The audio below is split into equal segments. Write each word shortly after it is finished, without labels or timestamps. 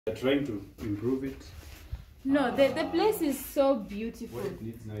We're trying to improve it. No, the place is so beautiful. What it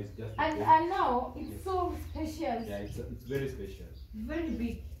needs now is just and now it's so spacious. Yeah, it's very spacious. Very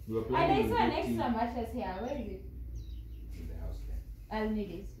big. We were And I saw an getting extra mattress here. Where is it? in the house there. I'll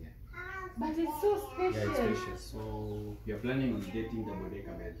need it. Yeah. But it's so spacious. Yeah, it's spacious. So we are planning on getting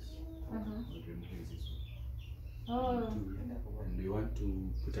double-decker beds. Removing this one. Oh. And we want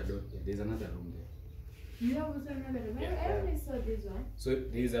to put a door there. There's another room there. You have also another room. Yeah. I only saw this one. So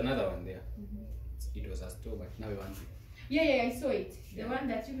there is another one there. It was a store, but now we want to. Yeah, I saw it. The one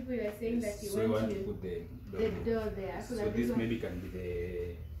that you people were saying that you want to to put the door there. So this maybe can be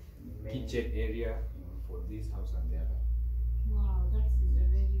the kitchen area for this house and the other. Wow, that's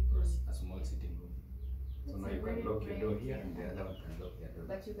very good. A small sitting room. So now you can lock your door here and the other one can lock their door.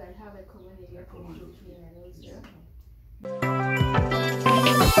 But you can have a common area for cooking and also.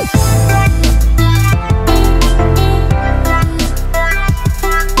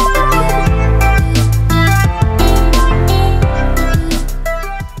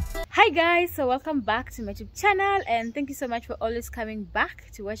 Hi guys, so welcome back to my YouTube channel and thank you so much for always coming back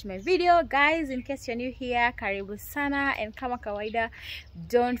to watch my video. Guys, in case you're new here, karibu sana, and kama kawaida,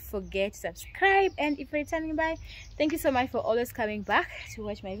 don't forget to subscribe, and if you're returning by, thank you so much for always coming back to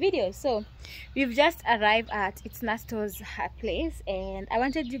watch my videos. So we've just arrived at Nasto's place and I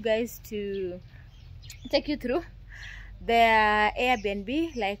wanted you guys to take you through the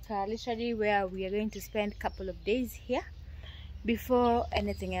Airbnb, like literally where we are going to spend a couple of days here before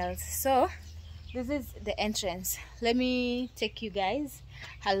anything else. So this is the entrance. Let me take you guys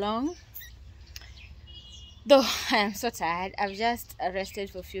along. Though I am so tired, I've just rested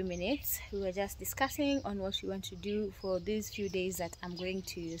for a few minutes. We were just discussing on what we want to do for these few days that I'm going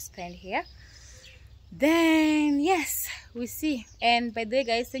to spend here. Then yes, we see. And by the way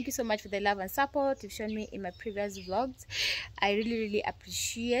guys, thank you so much for the love and support you've shown me in my previous vlogs. I really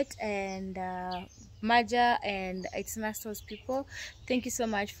appreciate. And Maja and Nasto's people, thank you so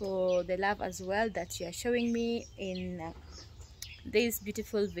much for the love as well that you are showing me in this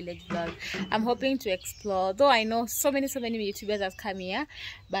beautiful village vlog. I'm hoping to explore, though I know so many YouTubers have come here,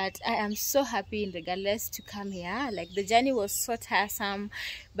 but I am so happy regardless to come here. Like, the journey was so tiresome,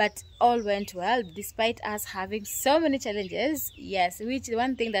 but all went well despite us having so many challenges. Yes, which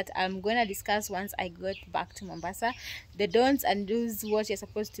one thing that I'm gonna discuss once I get back to Mombasa, the don'ts and do's, what you're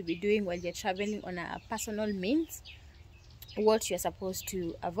supposed to be doing while you're traveling on a personal means, what you're supposed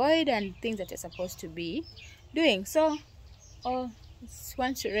to avoid, and things that you're supposed to be doing. So it's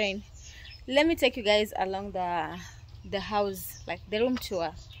want to rain. Let me take you guys along the house, like the room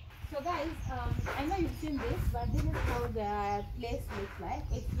tour. So guys, I know you've seen this, but this is how the place looks like.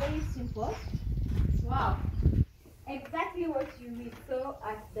 It's very simple. Wow, exactly what you saw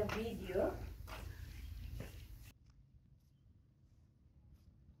at the video.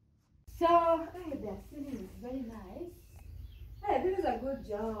 So the ceiling is very nice. Hey, this is a good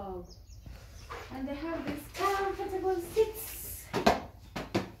job. And they have these comfortable seats.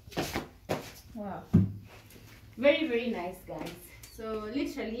 Wow, very nice guys. So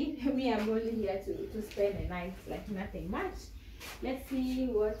literally me, I'm only here to spend a night, like nothing much. Let's see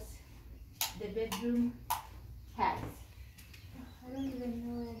what the bedroom has. I don't even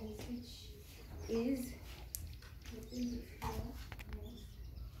know where the switch is.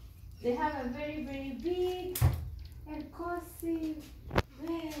 They have a very big and cozy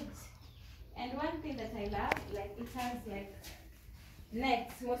bed. And one thing that I love, like, it has like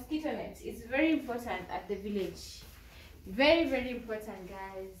nets, mosquito nets. It's very important at the village. Very important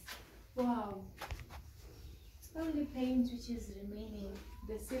guys. Wow. Only paint which is remaining.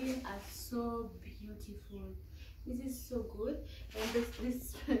 The ceiling are so beautiful. This is so good. And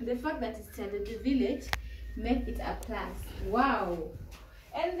this the fact that it's at the village make it a plus. Wow.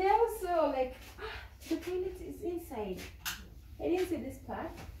 And they also, like, the toilet is inside. I didn't see this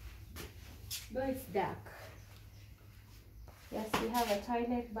part, though it's dark. Yes, we have a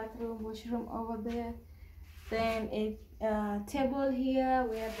toilet, bathroom, washroom over there. Then a table here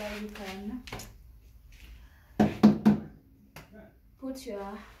whereby you can put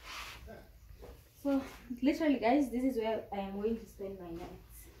your... So literally guys, this is where I am going to spend my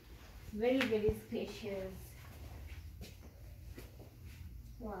nights. Very spacious.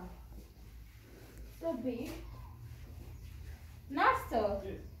 Wow, so big. Nasto,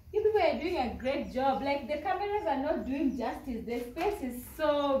 yes. You people are doing a great job. Like, the cameras are not doing justice. The space is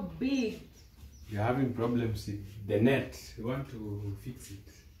so big. You're having problems with the net. You want to fix it.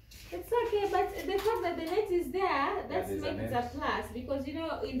 It's okay, but the fact that the net is there, that makes it a plus. Because, you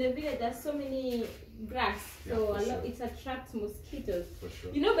know, in the village there's so many grass, so it attracts mosquitoes. For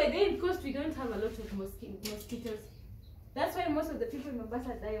sure. You know, by the end coast we don't have a lot of mosquitoes. That's why most of the people in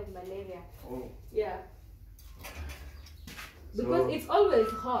Mombasa die of malaria. Oh. Yeah. Because it's always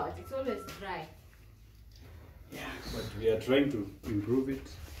hot, it's always dry. Yeah, but we are trying to improve it.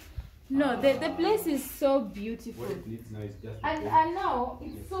 No, the place is so beautiful. What it needs now is just and now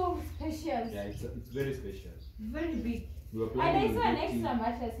it's so spacious. Yeah, it's very spacious. Very big. We And I saw an extra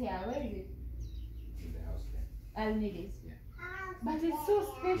mattress here. Where is it? In the house there. I'll need it. Yeah. But it's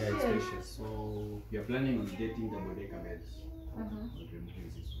so spacious. Yeah, it's spacious. So we are planning on getting double-decker beds.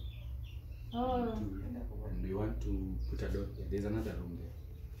 Removing this one. Oh. And we want to put a door here. There's another room there.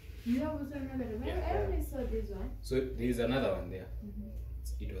 You have also another room. Yeah. I only saw this one. So there is another one there.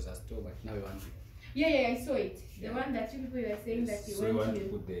 It was a store, but now we want to. Yeah, I saw it. The one that you people were saying that you so want we want to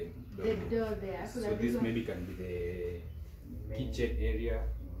put the door there. So this maybe can be the kitchen area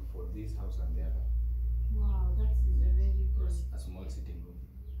for this house and the other. Wow, that's very good. A small sitting room.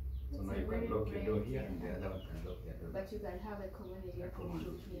 So now you can lock your door here and the other one can lock their door. But you can have a common area for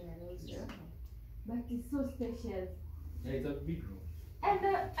cooking and also. Yeah. But it's so spacious. Yeah, it's a big room.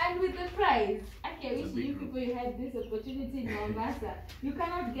 And with the price, I wish you people you had this opportunity in Mombasa. You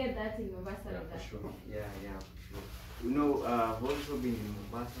cannot get that in Mombasa. Yeah, for sure. Yeah. You know, I've also been in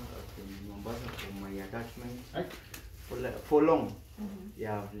Mombasa for my attachment for long.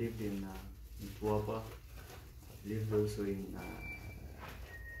 Yeah, I've lived in Tuapa. I've lived also in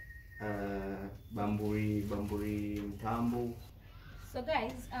Bamburi Mtambo. So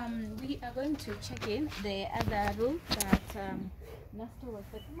guys, we are going to check in the other room that Nasto was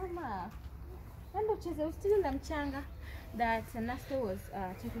talking. Mama, that Nasto was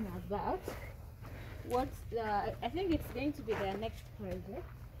talking about. What I think it's going to be their next project.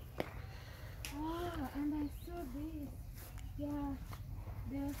 Oh, and I saw this. Yeah,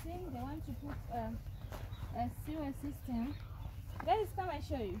 they were saying they want to put a sewer system. Guys, come and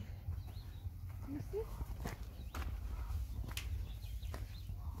show you. You see?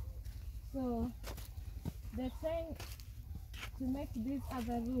 So they're trying to make this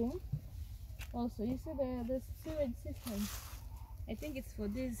other room also. You see the sewage system. I think it's for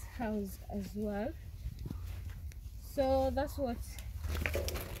this house as well. So that's what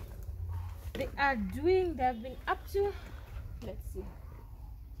they are doing. They've been up to. Let's see.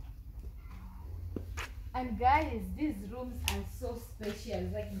 And guys, these rooms are so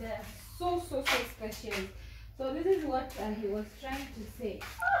spacious. Like they're so spacious. So this is what he was trying to say.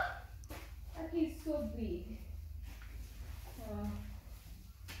 That is so big.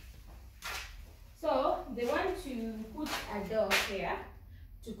 So they want to put a door here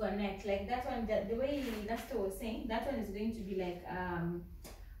to connect, like that one. The way Nasto was saying, that one is going to be like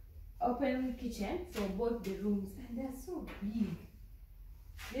open kitchen for both the rooms, and they're so big.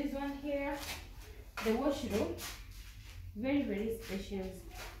 This one here, the washroom, very spacious.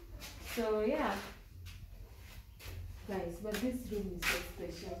 So yeah. Guys, but this room is so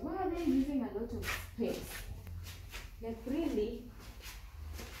special. Why are they using a lot of space? Like really?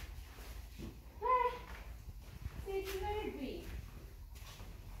 It's very big.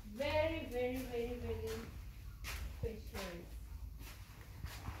 Very special.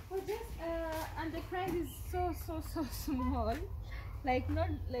 Well, just and the price is so small. Like not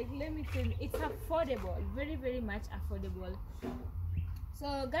like, let me tell you, it's affordable. Very much affordable.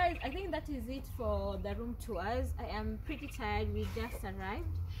 So guys, I think that is it for the room tours. I am pretty tired. We just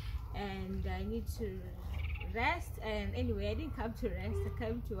arrived and I need to rest. And anyway, I didn't come to rest, I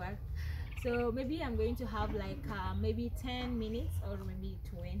came to work. So maybe I'm going to have like maybe 10 minutes or maybe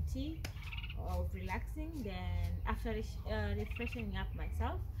 20 of relaxing. Then after refreshing up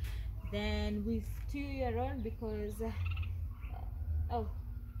myself, then we stew around because oh,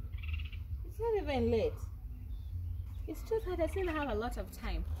 it's not even late. It's 2:30. I still have a lot of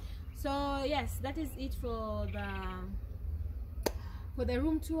time. So yes, that is it for the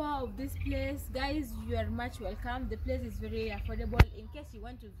room tour of this place. Guys, you are much welcome. The place is very affordable. In case you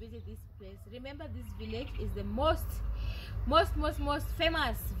want to visit this place, remember this village is the most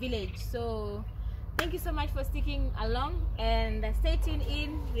famous village. So thank you so much for sticking along and stay tuned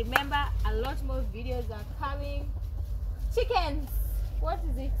in. Remember, a lot more videos are coming. Chickens, what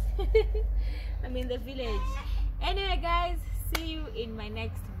is it? I'm in the village. Anyway guys, see you in my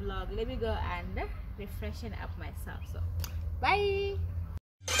next vlog. Let me go and refreshen up myself. So bye.